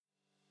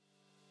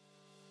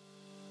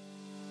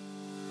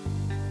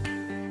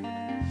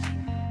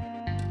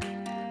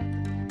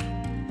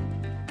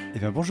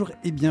Bonjour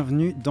et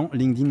bienvenue dans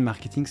LinkedIn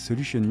Marketing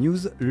Solution News,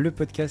 le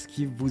podcast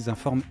qui vous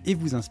informe et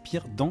vous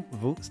inspire dans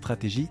vos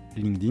stratégies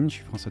LinkedIn. Je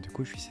suis François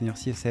Decaux, je suis senior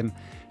CSM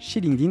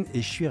chez LinkedIn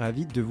et je suis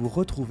ravi de vous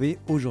retrouver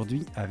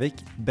aujourd'hui avec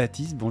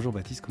Baptiste. Bonjour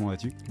Baptiste, comment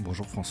vas-tu ?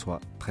 Bonjour François,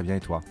 très bien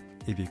et toi ?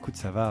 Eh bien écoute,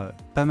 ça va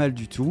pas mal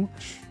du tout.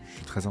 Je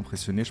suis très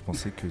impressionné, je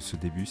pensais que ce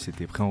début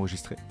c'était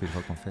préenregistré, mais je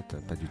vois qu'en fait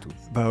pas du tout.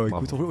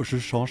 Écoute, je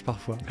change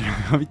parfois,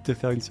 j'ai envie de te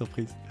faire une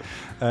surprise.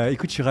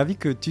 Écoute, je suis ravi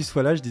que tu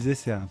sois là, je disais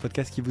c'est un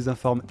podcast qui vous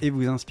informe et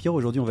vous inspire.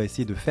 Aujourd'hui on va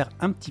essayer de faire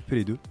un petit peu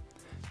les deux,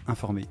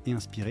 informer et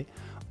inspirer,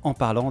 en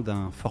parlant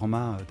d'un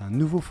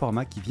nouveau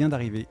format qui vient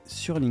d'arriver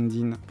sur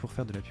LinkedIn pour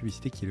faire de la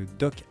publicité qui est le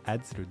Doc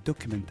Ads, le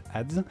Document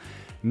Ads.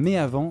 Mais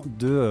avant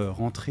de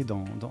rentrer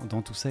dans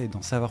tout ça et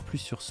d'en savoir plus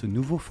sur ce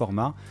nouveau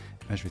format,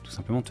 je vais tout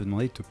simplement te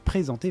demander de te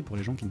présenter pour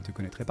les gens qui ne te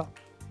connaîtraient pas.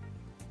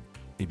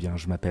 Eh bien,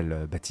 je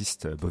m'appelle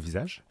Baptiste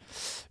Beauvisage.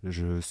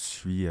 Je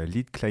suis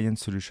Lead Client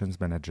Solutions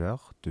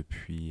Manager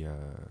depuis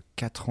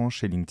 4 ans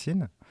chez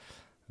LinkedIn.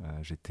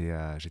 J'étais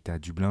à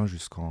Dublin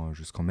jusqu'en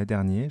mai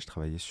dernier. Je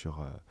travaillais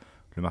sur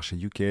le marché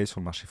UK,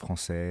 sur le marché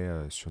français,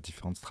 sur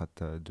différentes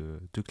strates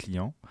de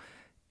clients.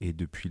 Et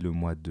depuis le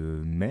mois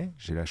de mai,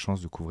 j'ai la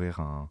chance de couvrir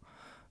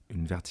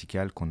une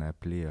verticale qu'on a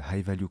appelée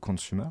High Value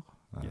Consumer,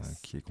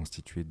 qui est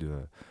constituée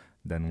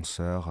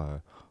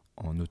d'annonceurs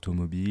en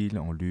automobile,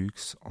 en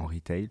luxe, en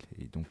retail.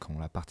 Et donc, on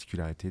a la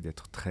particularité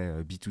d'être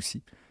très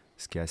B2C,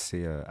 ce qui est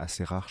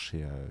assez rare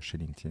chez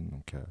LinkedIn.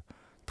 Donc,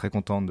 très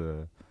content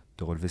de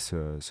relever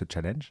ce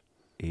challenge.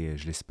 Et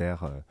je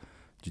l'espère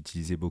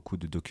d'utiliser beaucoup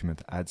de Document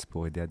Ads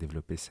pour aider à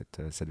développer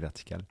cette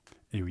verticale.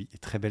 Et oui,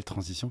 très belle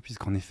transition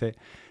puisqu'en effet,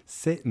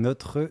 c'est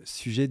notre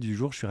sujet du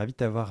jour. Je suis ravi de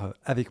t'avoir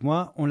avec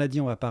moi. On l'a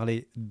dit, on va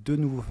parler de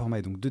nouveaux formats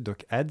et donc de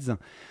Doc Ads.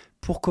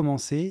 Pour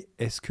commencer,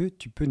 est-ce que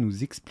tu peux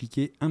nous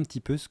expliquer un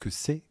petit peu ce que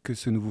c'est que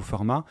ce nouveau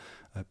format ?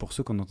 Pour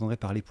ceux qu'on entendrait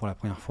parler pour la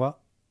première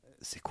fois,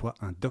 c'est quoi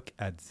un Doc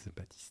Ads,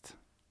 Baptiste ?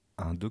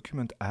 Un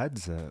Document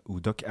Ads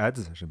ou Doc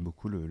Ads, j'aime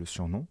beaucoup le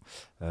surnom,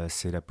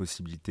 c'est la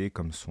possibilité,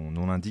 comme son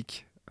nom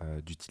l'indique,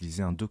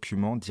 d'utiliser un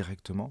document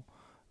directement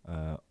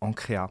en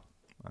créa.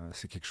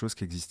 C'est quelque chose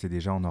qui existait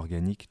déjà en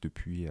organique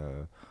depuis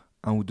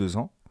 1 ou 2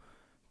 ans,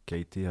 qui a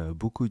été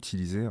beaucoup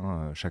utilisé.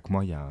 Chaque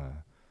mois, il y a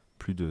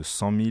plus de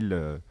 100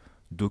 000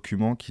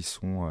 documents qui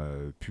sont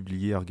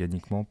publiés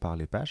organiquement par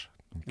les pages.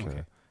 Donc,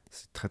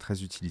 c'est très,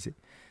 très utilisé.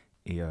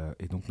 Et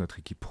donc, notre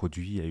équipe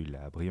produit a eu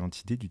la brillante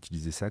idée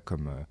d'utiliser ça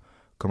comme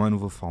un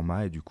nouveau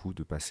format et du coup,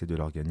 de passer de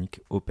l'organique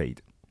au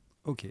paid.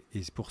 Ok,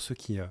 et pour ceux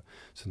qui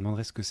se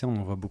demanderaient ce que c'est, on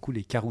en voit beaucoup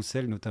les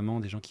carousels, notamment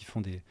des gens qui font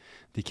des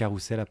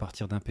carousels à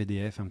partir d'un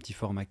PDF, un petit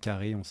format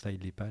carré, on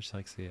slide les pages. C'est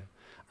vrai que c'est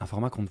un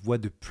format qu'on voit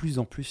de plus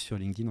en plus sur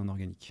LinkedIn en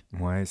organique.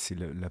 Ouais, c'est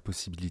la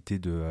possibilité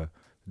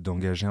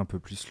d'engager un peu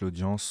plus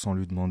l'audience sans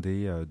lui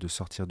demander de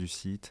sortir du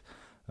site,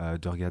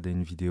 de regarder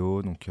une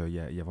vidéo. Donc, il y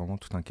a vraiment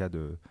tout un cas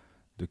de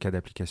cas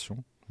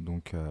d'application.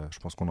 Donc, je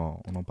pense qu'on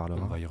en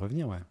parlera. On va y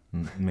revenir, ouais.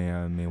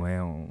 Mais ouais,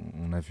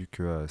 on a vu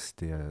que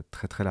c'était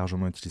très, très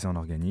largement utilisé en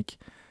organique.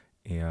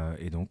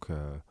 Et donc,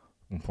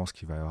 on pense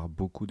qu'il va y avoir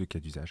beaucoup de cas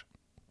d'usage.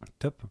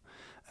 Top.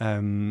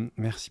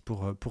 Merci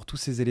pour tous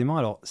ces éléments.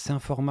 Alors, c'est un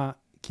format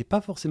qui n'est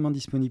pas forcément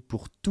disponible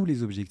pour tous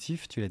les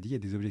objectifs. Tu l'as dit, il y a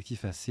des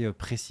objectifs assez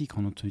précis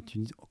quand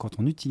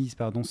on utilise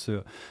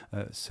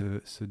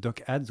ce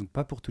Doc Ads, donc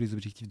pas pour tous les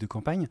objectifs de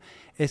campagne.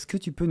 Est-ce que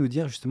tu peux nous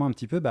dire justement un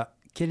petit peu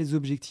quels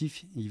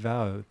objectifs il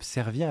va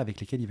servir, avec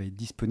lesquels il va être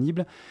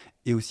disponible,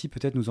 et aussi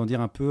peut-être nous en dire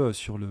un peu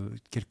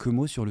quelques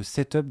mots sur le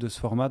setup de ce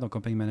format dans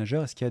Campaign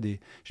Manager. Est-ce qu'il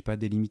y a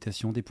des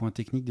limitations, des points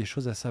techniques, des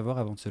choses à savoir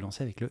avant de se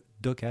lancer avec le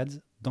Doc Ads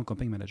dans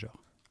Campaign Manager ?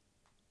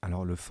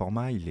 Alors le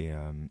format, il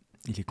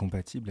est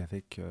compatible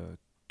avec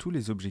tous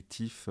les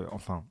objectifs,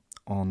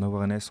 en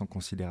awareness, en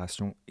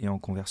considération et en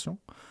conversion.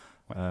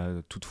 Ouais.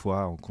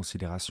 Toutefois, en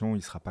considération, il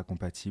ne sera pas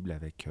compatible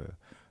avec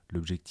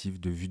l'objectif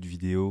de vue de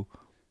vidéo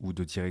ou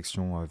de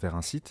direction vers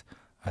un site,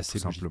 tout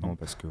simplement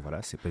parce que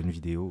c'est pas une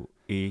vidéo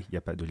et il n'y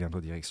a pas de lien de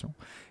direction.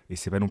 Et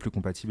c'est pas non plus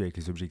compatible avec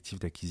les objectifs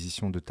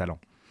d'acquisition de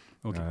talent.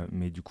 Okay.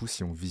 Mais du coup,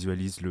 si on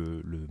visualise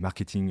le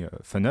marketing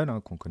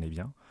funnel, qu'on connaît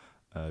bien,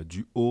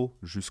 du haut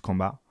jusqu'en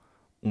bas,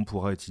 on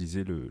pourra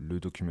utiliser le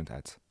Document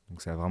Ads.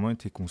 Donc ça a vraiment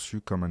été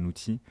conçu comme un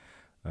outil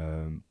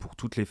pour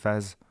toutes les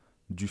phases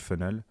du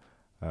funnel.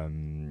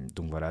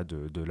 Donc voilà,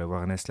 de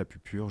l'awareness la plus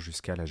pure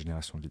jusqu'à la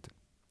génération de leads.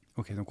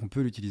 Ok, donc on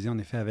peut l'utiliser en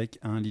effet avec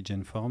un lead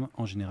gen form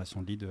en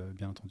génération de lead,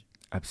 bien entendu.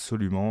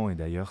 Absolument, et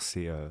d'ailleurs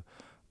c'est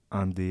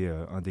un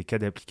des cas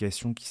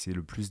d'application qui s'est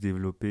le plus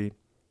développé,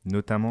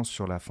 notamment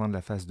sur la fin de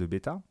la phase de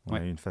bêta. On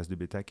a eu une phase de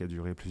bêta qui a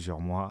duré plusieurs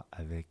mois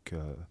avec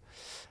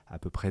à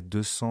peu près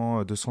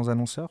 200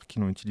 annonceurs qui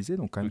l'ont utilisé,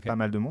 donc quand même pas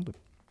mal de monde.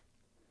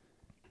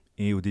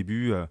 Et au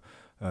début,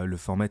 le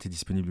format était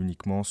disponible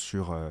uniquement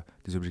sur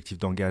des objectifs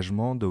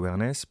d'engagement,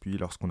 d'awareness, puis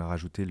lorsqu'on a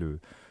rajouté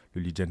le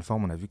lead gen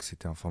form, on a vu que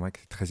c'était un format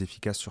qui est très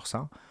efficace sur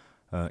ça.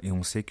 Et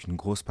on sait qu'une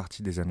grosse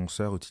partie des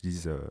annonceurs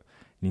utilisent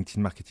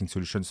LinkedIn Marketing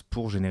Solutions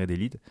pour générer des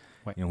leads.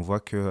 Ouais. Et on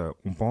voit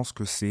qu'on pense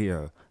que c'est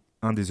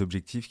un des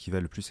objectifs qui va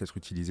le plus être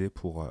utilisé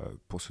pour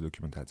ce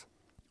Document Ads.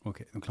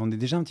 Ok, donc là on est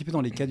déjà un petit peu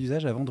dans les cas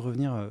d'usage avant de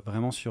revenir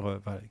vraiment sur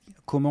voilà,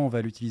 comment on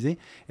va l'utiliser.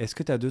 Est-ce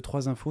que tu as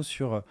 2-3 infos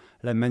sur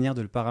la manière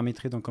de le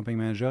paramétrer dans Campaign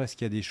Manager? Est-ce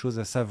qu'il y a des choses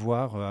à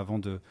savoir avant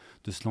de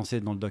se lancer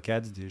dans le Doc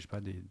Ads, je sais pas,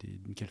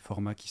 quels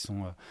formats qui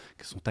sont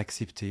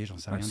acceptés, j'en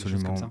sais rien, des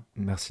choses comme ça?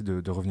 Merci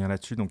de revenir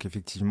là-dessus. Donc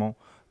effectivement,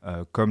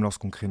 comme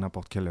lorsqu'on crée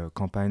n'importe quelle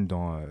campagne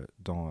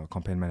dans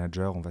Campaign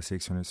Manager, on va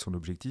sélectionner son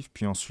objectif.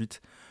 Puis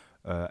ensuite,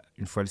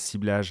 une fois le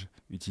ciblage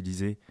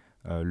utilisé,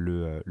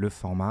 le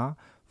format,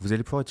 vous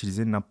allez pouvoir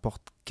utiliser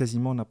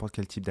quasiment n'importe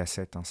quel type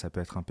d'asset. Hein. Ça peut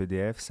être un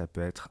PDF, ça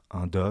peut être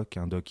un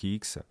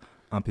docx,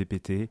 un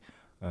PPT.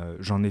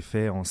 J'en ai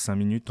fait en 5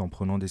 minutes en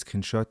prenant des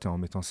screenshots et en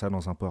mettant ça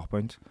dans un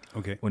PowerPoint.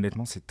 Okay.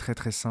 Honnêtement, c'est très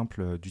très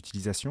simple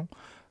d'utilisation.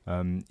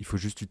 Il faut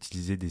juste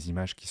utiliser des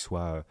images qui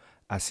soient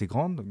assez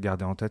grandes.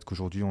 Gardez en tête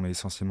qu'aujourd'hui, on est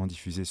essentiellement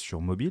diffusé sur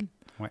mobile.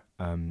 Ouais.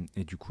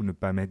 Et du coup, ne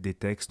pas mettre des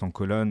textes en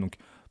colonne. Donc,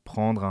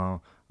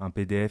 prendre un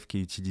PDF qui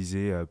est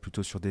utilisé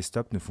plutôt sur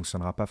desktop ne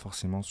fonctionnera pas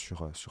forcément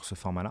sur ce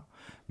format-là.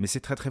 Mais c'est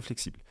très, très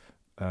flexible.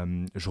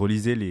 Je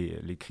relisais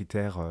les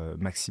critères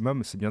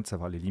maximum. C'est bien de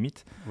savoir les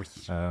limites. Oui.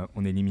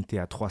 On est limité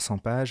à 300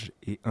 pages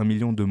et 1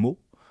 million de mots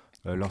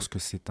lorsque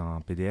c'est un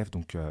PDF.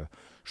 Donc,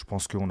 je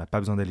pense qu'on n'a pas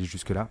besoin d'aller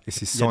jusque-là. Et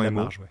c'est 100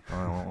 MO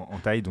en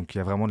taille. Donc, il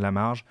y a vraiment de la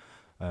marge.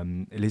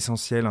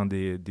 L'essentiel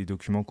des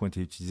documents qui ont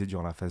été utilisés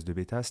durant la phase de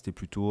bêta, c'était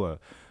plutôt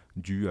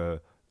du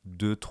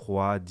 2,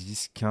 3,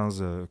 10,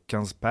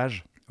 15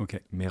 pages,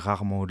 mais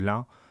rarement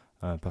au-delà,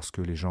 parce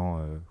que les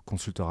gens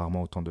consultent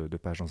rarement autant de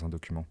pages dans un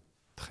document.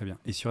 Très bien.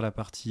 Et sur la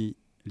partie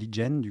lead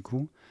gen, du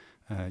coup,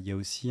 il y a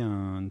aussi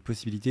une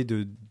possibilité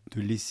de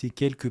laisser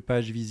quelques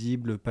pages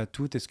visibles, pas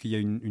toutes. Est-ce qu'il y a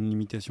une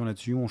limitation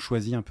là-dessus? On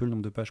choisit un peu le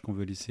nombre de pages qu'on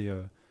veut laisser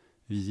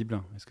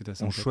visibles. Est-ce que tu as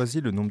ça en tête? On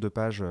choisit le nombre de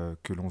pages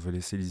que l'on veut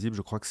laisser lisibles.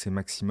 Je crois que c'est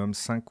maximum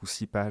 5 ou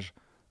 6 pages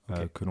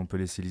que l'on peut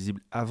laisser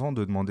lisibles avant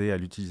de demander à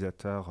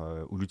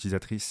l'utilisateur ou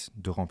l'utilisatrice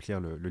de remplir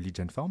le lead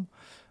gen form.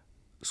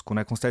 Ce qu'on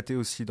a constaté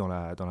aussi dans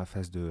la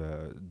phase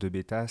de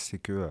bêta, c'est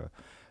que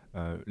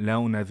là,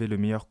 on avait le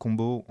meilleur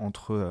combo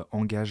entre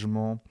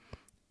engagement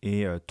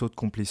et taux de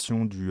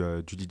complétion du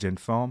lead gen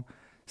form.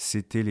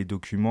 C'était les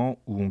documents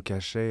où on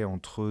cachait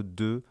entre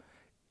 2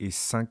 et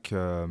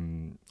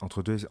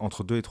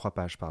 3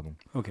 pages. Pardon.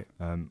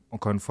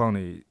 Encore une fois,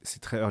 c'est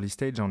très early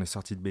stage. On est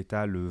sorti de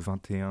bêta le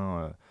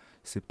 21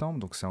 septembre,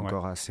 donc c'est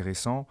encore assez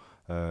récent.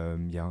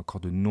 Il y a encore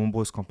de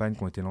nombreuses campagnes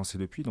qui ont été lancées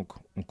depuis, donc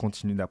on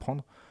continue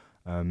d'apprendre.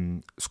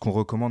 Ce qu'on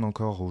recommande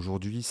encore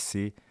aujourd'hui,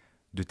 c'est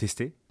de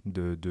tester,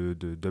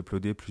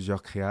 d'uploader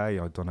plusieurs créas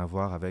et d'en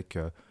avoir avec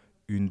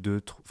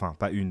 2,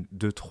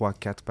 3,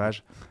 4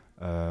 pages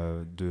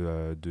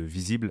de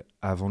visibles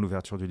avant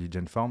l'ouverture du lead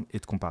gen form et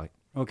de comparer.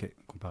 Ok,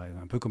 comparer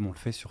un peu comme on le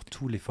fait sur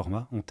tous les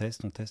formats, on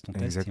teste.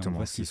 Exactement, et on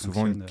voit c'est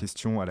souvent une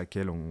question à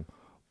laquelle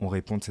on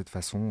répond de cette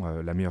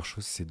façon. La meilleure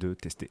chose, c'est de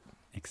tester.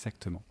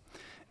 Exactement.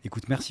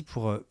 Écoute, merci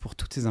pour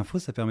toutes ces infos,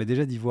 ça permet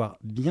déjà d'y voir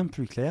bien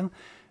plus clair.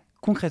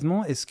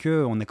 Concrètement, est-ce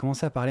qu'on a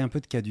commencé à parler un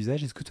peu de cas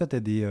d'usage? Est-ce que toi, tu as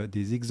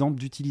des exemples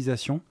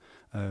d'utilisation?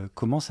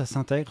 Comment ça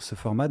s'intègre, ce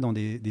format, dans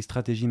des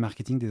stratégies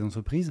marketing des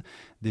entreprises?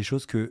 Des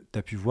choses que tu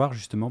as pu voir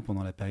justement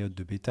pendant la période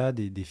de bêta,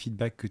 des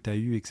feedbacks que tu as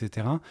eus,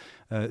 etc.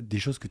 Des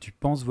choses que tu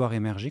penses voir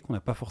émerger, qu'on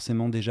n'a pas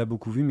forcément déjà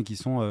beaucoup vues, mais qui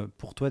sont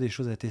pour toi des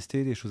choses à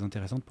tester, des choses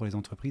intéressantes pour les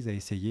entreprises à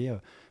essayer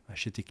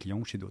chez tes clients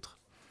ou chez d'autres?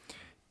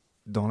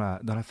 Dans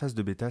la phase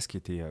de bêta, ce qui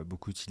était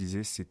beaucoup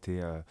utilisé, c'était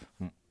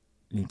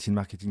LinkedIn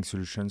Marketing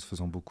Solutions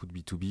faisant beaucoup de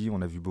B2B.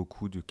 On a vu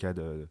beaucoup de cas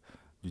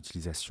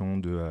d'utilisation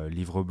de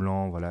livres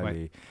blancs, voilà,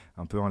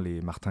 un peu les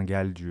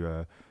martingales du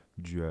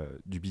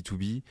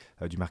B2B,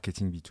 du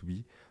marketing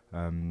B2B.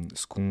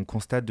 Ce qu'on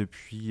constate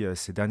depuis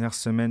ces dernières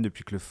semaines,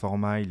 depuis que le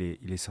format il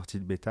est sorti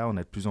de bêta, on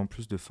a de plus en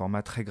plus de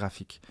formats très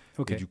graphiques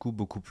et du coup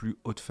beaucoup plus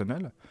haut de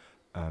funnel.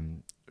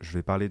 Je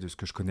vais parler de ce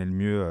que je connais le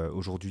mieux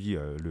aujourd'hui,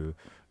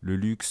 le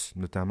luxe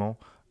notamment,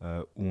 où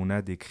on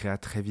a des créas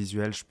très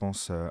visuels. Je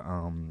pense,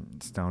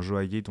 c'était un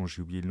joaillier dont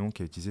j'ai oublié le nom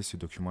qui a utilisé ce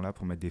document-là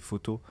pour mettre des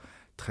photos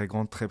très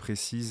grandes, très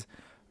précises,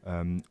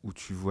 où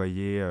tu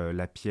voyais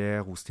la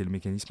pierre, où c'était le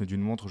mécanisme d'une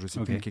montre, je sais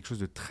plus, quelque chose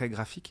de très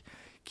graphique,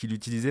 qu'il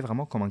utilisait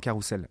vraiment comme un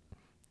carrousel.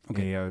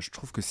 Et je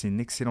trouve que c'est une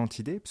excellente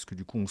idée, parce que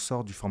du coup, on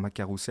sort du format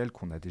carrousel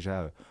qu'on a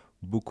déjà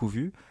beaucoup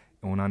vu, et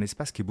on a un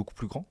espace qui est beaucoup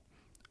plus grand,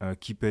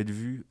 qui peut être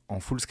vu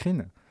en full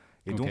screen.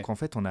 Et donc, en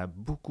fait, on a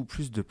beaucoup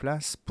plus de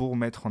place pour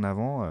mettre en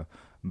avant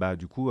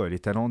du coup, les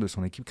talents de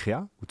son équipe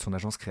créa ou de son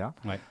agence créa.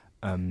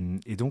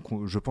 Et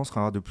donc, je pense qu'on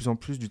va avoir de plus en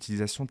plus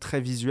d'utilisation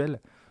très visuelle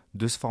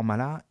de ce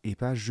format-là et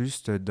pas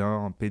juste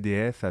d'un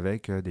PDF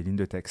avec des lignes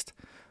de texte.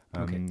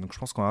 Donc, je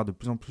pense qu'on va avoir de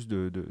plus en plus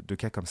de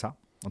cas comme ça.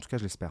 En tout cas,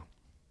 je l'espère.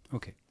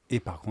 Ok. Et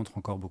par contre,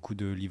 encore beaucoup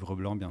de livres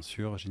blancs, bien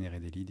sûr, générer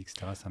des leads,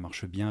 etc. Ça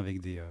marche bien avec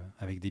des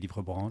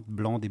livres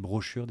blancs, des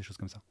brochures, des choses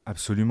comme ça.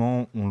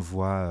 Absolument. On le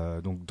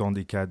voit donc dans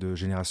des cas de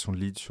génération de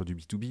leads sur du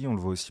B2B. On le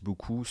voit aussi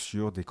beaucoup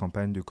sur des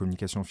campagnes de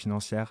communication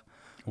financière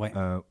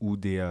où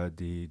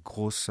des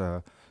grosses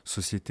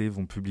sociétés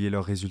vont publier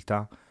leurs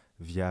résultats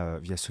via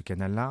ce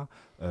canal-là.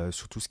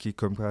 Sur tout ce qui est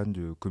campagne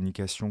de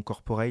communication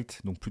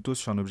corporate, donc plutôt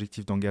sur un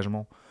objectif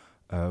d'engagement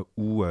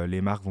où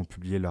les marques vont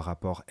publier leur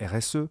rapport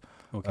RSE,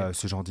 Ok.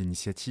 ce genre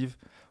d'initiative.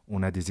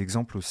 On a des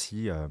exemples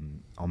aussi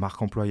en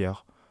marque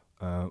employeur,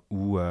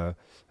 où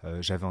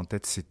j'avais en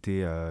tête,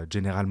 c'était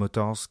General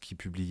Motors qui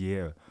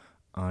publiait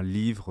un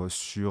livre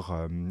sur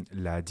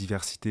la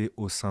diversité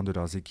au sein de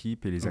leurs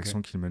équipes et les Ok.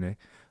 actions qu'ils menaient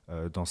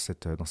dans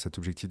cet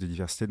objectif de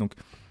diversité. Donc,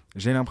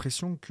 j'ai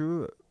l'impression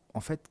que, en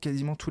fait,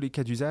 quasiment tous les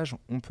cas d'usage,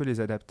 on peut les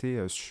adapter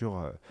avec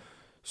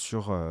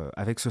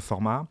ce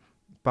format.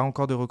 Pas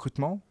encore de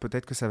recrutement,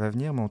 peut-être que ça va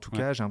venir, mais en tout Ouais.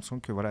 cas, j'ai l'impression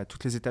que voilà,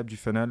 toutes les étapes du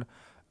funnel,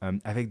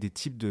 avec des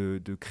types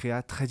de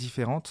créa très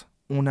différentes,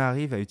 on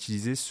arrive à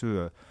utiliser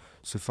ce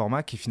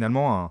format qui est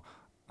finalement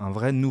un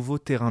vrai nouveau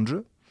terrain de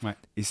jeu. Ouais.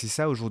 Et c'est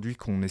ça aujourd'hui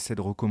qu'on essaie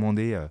de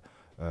recommander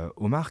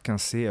aux marques. Hein.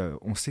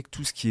 On sait que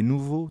tout ce qui est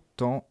nouveau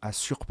tend à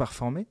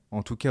surperformer,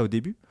 en tout cas au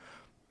début.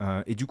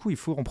 Et du coup, il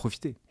faut en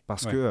profiter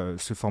parce Ouais. que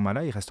ce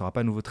format-là, il ne restera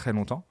pas nouveau très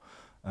longtemps.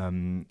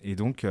 Et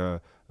donc,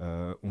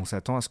 on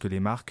s'attend à ce que les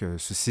marques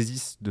se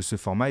saisissent de ce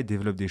format et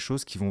développent des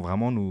choses qui vont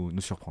vraiment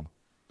nous surprendre.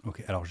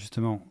 Ok, alors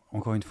justement,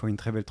 encore une fois, une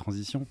très belle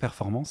transition,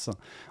 performance.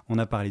 On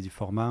a parlé du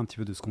format, un petit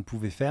peu de ce qu'on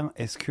pouvait faire.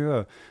 Est-ce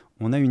que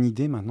on a une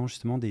idée maintenant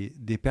justement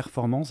des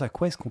performances? À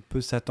quoi est-ce qu'on peut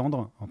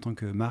s'attendre en tant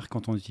que marque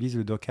quand on utilise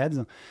le Doc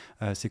Ads?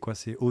 C'est quoi?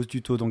 C'est hausse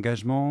du taux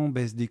d'engagement,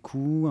 baisse des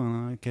coûts,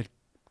 hein,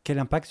 quel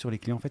impact sur les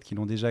clients en fait, qui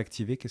l'ont déjà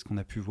activé? Qu'est-ce qu'on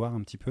a pu voir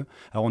un petit peu?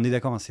 Alors on est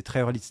d'accord, hein, c'est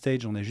très early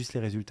stage, on a juste les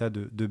résultats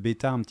de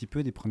bêta un petit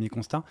peu, des premiers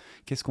constats.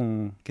 Qu'est-ce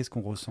qu'on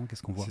ressent?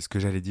 Qu'est-ce qu'on voit? C'est ce que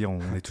j'allais dire.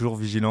 On est toujours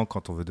vigilant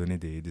quand on veut donner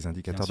des Bien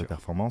indicateurs de sûr.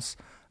 performance.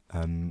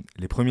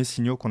 Les premiers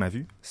signaux qu'on a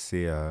vus,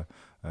 c'est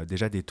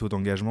déjà des taux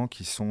d'engagement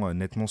qui sont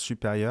nettement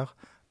supérieurs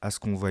à ce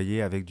qu'on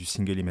voyait avec du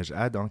single image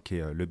ad, hein, qui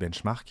est le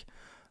benchmark,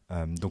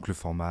 donc le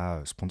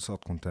format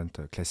sponsored content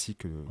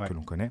classique Ouais. que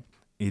l'on connaît.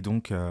 Et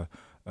donc,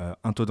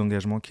 un taux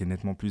d'engagement qui est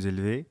nettement plus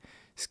élevé,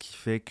 ce qui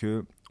fait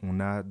que on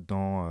a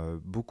dans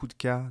beaucoup de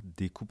cas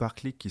des coûts par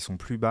clic qui sont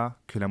plus bas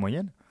que la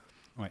moyenne.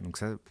 Ouais. Donc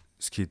ça,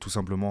 ce qui est tout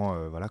simplement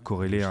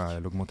corrélé à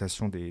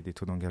l'augmentation des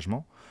taux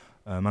d'engagement.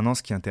 Maintenant,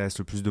 ce qui intéresse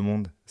le plus de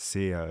monde,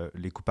 c'est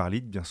les coûts par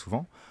lead, bien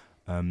souvent.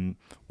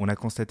 On a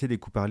constaté des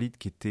coûts par lead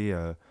qui étaient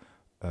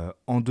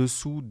en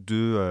dessous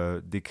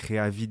des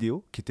créas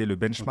vidéo, qui était le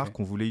benchmark Ok.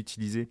 qu'on voulait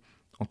utiliser,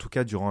 en tout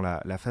cas durant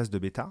la phase de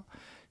bêta.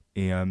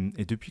 Et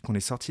depuis qu'on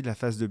est sorti de la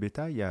phase de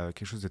bêta, il y a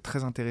quelque chose de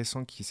très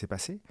intéressant qui s'est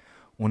passé.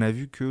 On a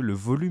vu que le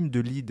volume de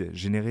leads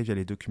générés via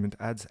les document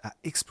ads a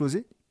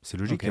explosé. C'est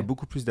logique, Ok. il y a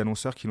beaucoup plus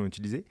d'annonceurs qui l'ont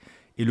utilisé.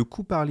 Et le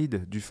coût par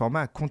lead du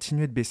format a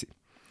continué de baisser.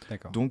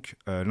 D'accord. Donc,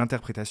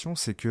 l'interprétation,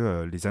 c'est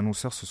que les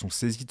annonceurs se sont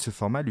saisis de ce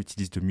format,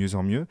 l'utilisent de mieux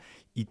en mieux,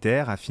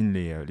 itèrent, affinent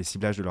les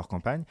ciblages de leur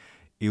campagne.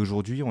 Et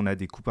aujourd'hui, on a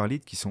des coûts par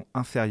lead qui sont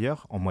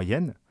inférieurs en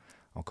moyenne,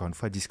 encore une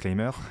fois,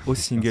 disclaimer, au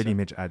single sûr.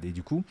 image ad. Et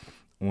du coup,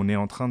 on est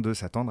en train de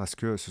s'attendre à ce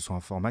que ce soit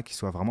un format qui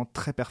soit vraiment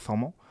très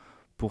performant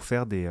pour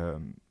faire des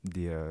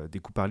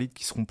coûts par lead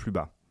qui seront plus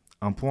bas.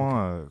 Un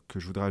point que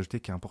je voudrais ajouter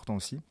qui est important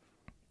aussi,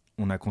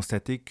 on a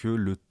constaté que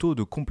le taux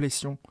de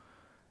complétion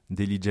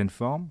des lead gen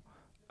forms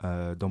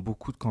dans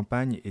beaucoup de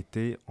campagnes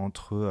était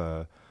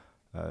entre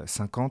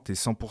 50 et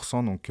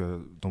 100%, donc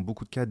dans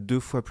beaucoup de cas 2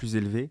 fois plus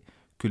élevé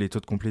que les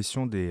taux de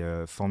complétion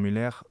des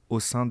formulaires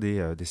au sein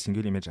des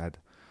single image ads.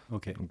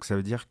 Ok. Donc ça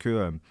veut dire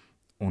que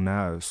on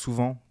a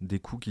souvent des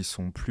coûts qui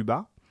sont plus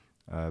bas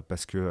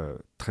parce que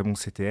très bon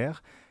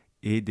CTR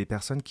et des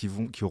personnes qui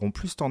auront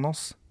plus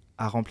tendance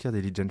à remplir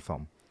des lead gen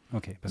forms.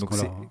 Ok, parce Donc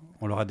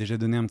qu'on leur a déjà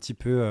donné un petit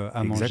peu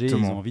à manger, ils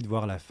ont envie de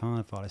voir la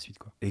fin, voir la suite,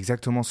 quoi.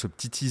 Exactement, ce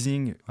petit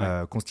teasing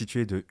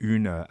constitué de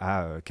 1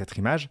 à 4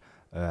 images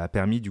a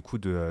permis du coup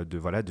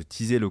de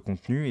teaser le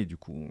contenu et du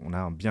coup on a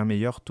un bien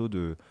meilleur taux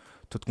de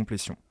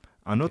complétion.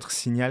 Un autre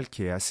signal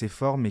qui est assez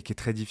fort mais qui est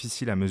très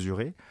difficile à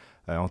mesurer,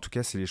 en tout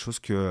cas c'est les choses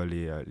que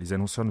les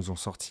annonceurs nous ont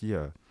sorties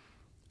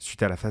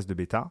suite à la phase de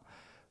bêta.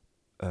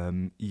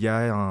 Il y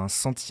a un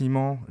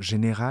sentiment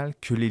général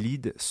que les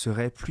leads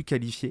seraient plus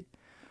qualifiés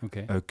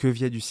que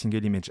via du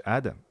single image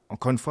ad.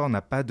 Encore une fois, on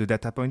n'a pas de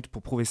data point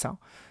pour prouver ça,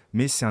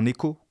 mais c'est un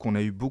écho qu'on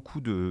a eu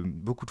beaucoup de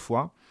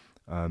fois.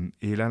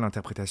 Et là,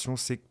 l'interprétation,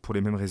 c'est que pour les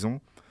mêmes raisons,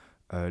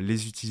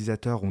 les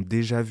utilisateurs ont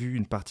déjà vu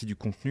une partie du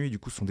contenu et du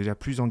coup sont déjà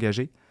plus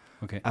engagés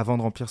avant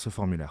de remplir ce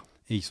formulaire.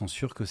 Et ils sont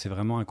sûrs que c'est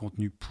vraiment un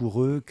contenu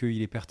pour eux,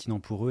 qu'il est pertinent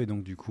pour eux et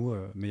donc du coup,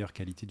 meilleure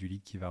qualité du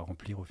lead qui va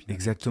remplir au final.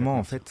 Exactement,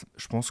 en fait,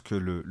 je pense que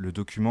le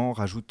document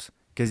rajoute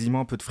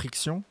quasiment un peu de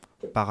friction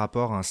par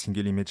rapport à un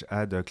single image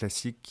ad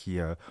classique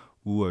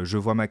où je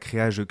vois ma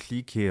créa, je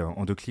clique et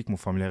en 2 clics, mon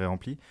formulaire est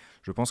rempli.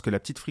 Je pense que la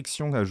petite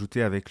friction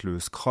ajoutée avec le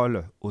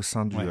scroll au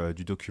sein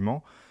du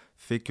document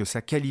fait que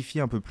ça qualifie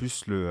un peu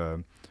plus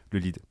le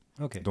lead.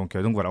 Donc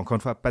voilà, encore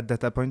une fois, pas de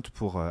data point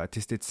pour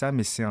attester de ça,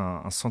 mais c'est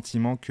un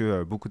sentiment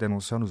que beaucoup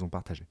d'annonceurs nous ont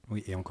partagé.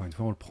 Oui, et encore une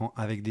fois, on le prend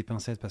avec des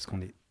pincettes parce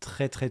qu'on est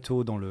très très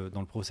tôt dans le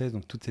process,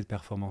 donc toutes ces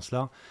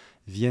performances-là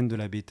viennent de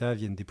la bêta,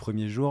 viennent des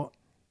premiers jours,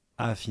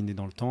 à affiner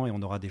dans le temps et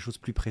on aura des choses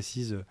plus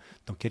précises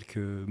dans quelques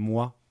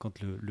mois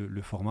quand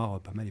le format aura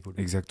pas mal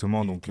évolué.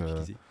 Exactement, donc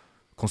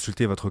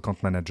consultez votre account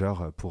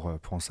manager pour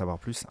en savoir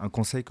plus. Un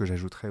conseil que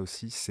j'ajouterais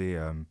aussi, c'est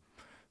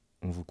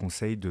on vous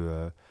conseille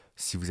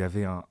si vous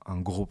avez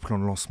un gros plan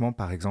de lancement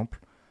par exemple,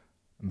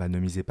 ne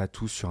misez pas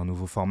tous sur un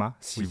nouveau format.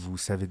 Si vous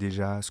savez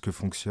déjà ce que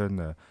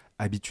fonctionne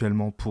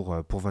habituellement pour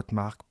votre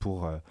marque,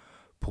 pour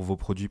vos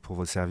produits, pour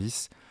vos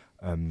services,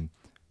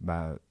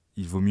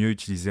 il vaut mieux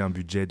utiliser un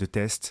budget de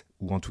test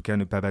ou en tout cas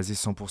ne pas baser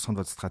 100% de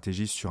votre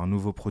stratégie sur un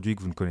nouveau produit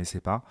que vous ne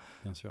connaissez pas.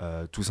 Bien sûr.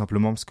 Tout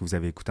simplement parce que vous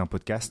avez écouté un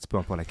podcast, peu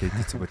importe la qualité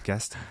de ce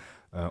podcast,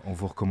 on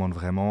vous recommande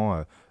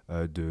vraiment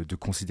de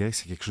considérer que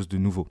c'est quelque chose de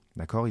nouveau.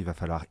 D'accord ? Il va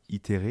falloir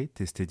itérer,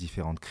 tester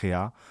différentes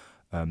créas.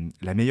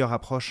 La meilleure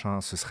approche,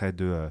 ce serait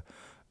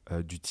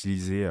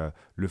d'utiliser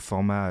le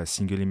format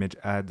Single Image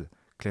Ad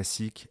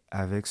classique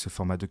avec ce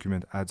format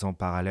Document Ads en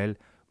parallèle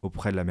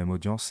auprès de la même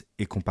audience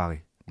et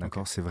comparer.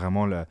 D'accord ? C'est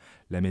vraiment la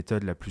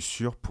méthode la plus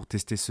sûre pour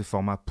tester ce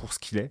format pour ce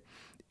qu'il est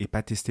et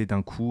pas tester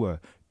d'un coup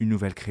une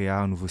nouvelle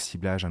créa, un nouveau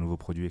ciblage, un nouveau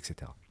produit,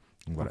 etc.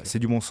 Donc voilà, c'est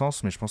du bon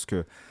sens, mais je pense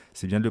que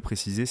c'est bien de le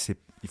préciser. Il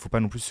ne faut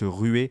pas non plus se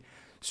ruer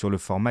sur le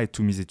format et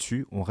tout miser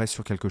dessus. On reste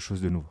sur quelque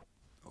chose de nouveau.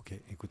 Ok,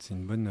 écoute, c'est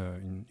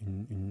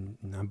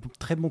un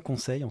très bon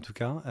conseil en tout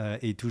cas,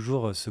 et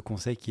toujours ce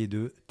conseil qui est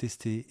de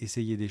tester,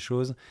 essayer des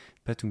choses,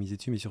 pas tout miser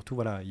dessus, mais surtout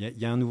voilà, il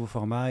y a un nouveau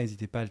format,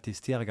 n'hésitez pas à le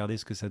tester, à regarder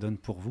ce que ça donne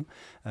pour vous.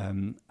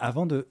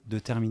 Avant de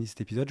terminer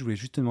cet épisode, je voulais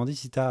juste te demander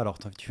si tu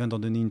viens d'en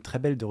donner une très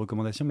belle de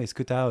recommandation, mais est-ce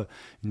que tu as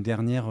une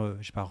dernière,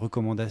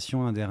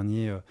 recommandation, un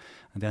dernier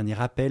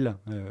appel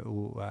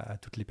à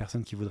toutes les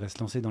personnes qui voudraient se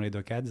lancer dans les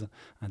Doc Ads,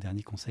 un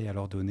dernier conseil à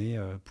leur donner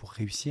pour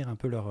réussir un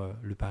peu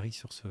le pari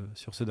sur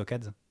ce Doc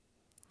Ads?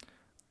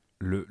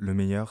 Le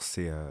meilleur,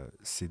 c'est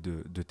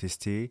de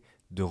tester,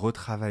 de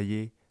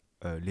retravailler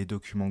les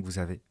documents que vous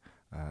avez.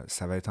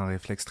 Ça va être un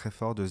réflexe très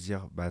fort de se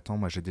dire attends,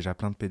 moi j'ai déjà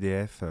plein de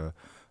PDF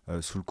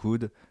sous le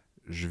coude,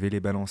 je vais les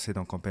balancer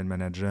dans Campaign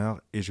Manager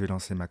et je vais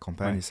lancer ma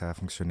campagne et ça va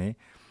fonctionner.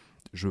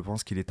 Je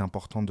pense qu'il est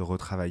important de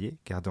retravailler,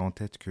 garder en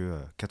tête que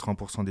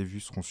 80% des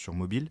vues seront sur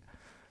mobile.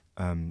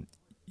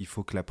 Il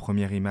faut que la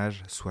première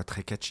image soit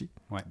très catchy.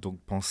 Donc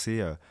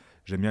pensez,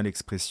 j'aime bien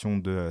l'expression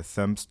de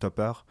thumb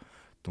stopper.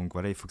 Donc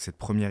voilà, il faut que cette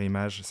première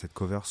image, cette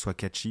cover soit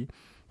catchy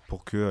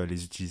pour que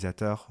les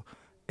utilisateurs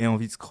aient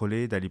envie de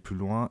scroller, d'aller plus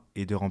loin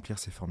et de remplir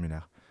ces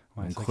formulaires.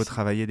 Donc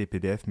retravailler des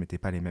PDF, mettez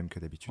pas les mêmes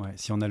que d'habitude.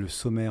 Si on a le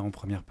sommaire en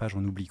première page,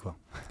 on oublie quoi.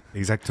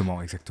 Exactement.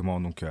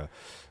 Donc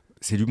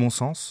c'est du bon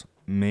sens,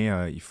 mais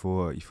il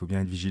faut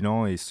bien être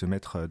vigilant et se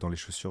mettre dans les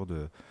chaussures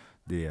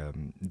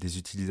des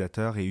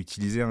utilisateurs et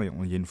utiliser.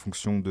 Il y a une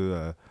fonction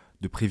de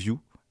preview.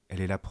 Elle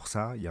est là pour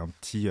ça. Il y a un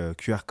petit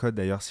QR code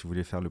d'ailleurs si vous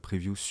voulez faire le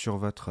preview sur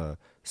votre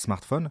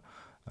smartphone.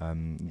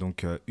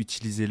 Donc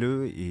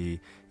utilisez-le et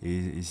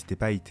n'hésitez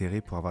pas à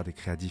itérer pour avoir des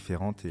créas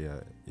différentes et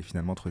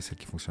finalement trouver celle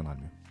qui fonctionnera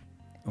le mieux.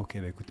 Ok,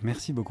 écoute,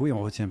 merci beaucoup et on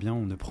retient bien,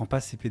 on ne prend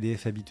pas ces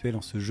PDF habituels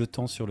en se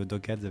jetant sur le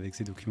Doc Ads avec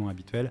ces documents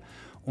habituels.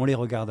 On les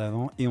regarde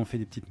avant et on fait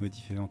des petites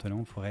modifs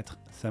éventuellement pour être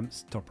thumb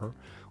stopper.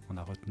 On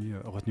a retenu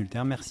le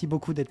terme. Merci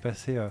beaucoup d'être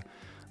passé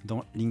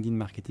dans LinkedIn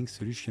Marketing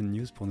Solution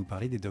News pour nous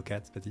parler des Doc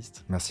Ads,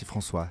 Baptiste. Merci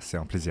François, c'est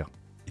un plaisir.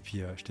 Et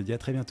puis je te dis à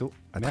très bientôt.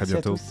 Merci très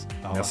bientôt. À tous.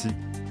 Au revoir. Merci.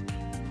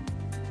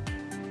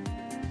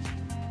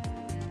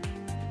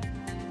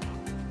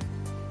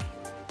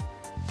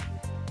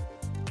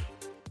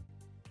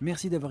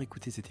 Merci d'avoir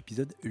écouté cet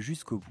épisode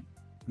jusqu'au bout.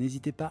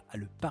 N'hésitez pas à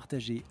le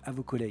partager à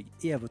vos collègues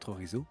et à votre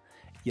réseau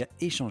et à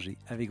échanger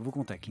avec vos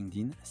contacts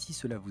LinkedIn si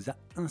cela vous a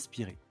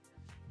inspiré.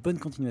 Bonne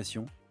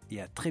continuation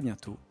et à très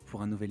bientôt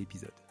pour un nouvel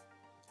épisode.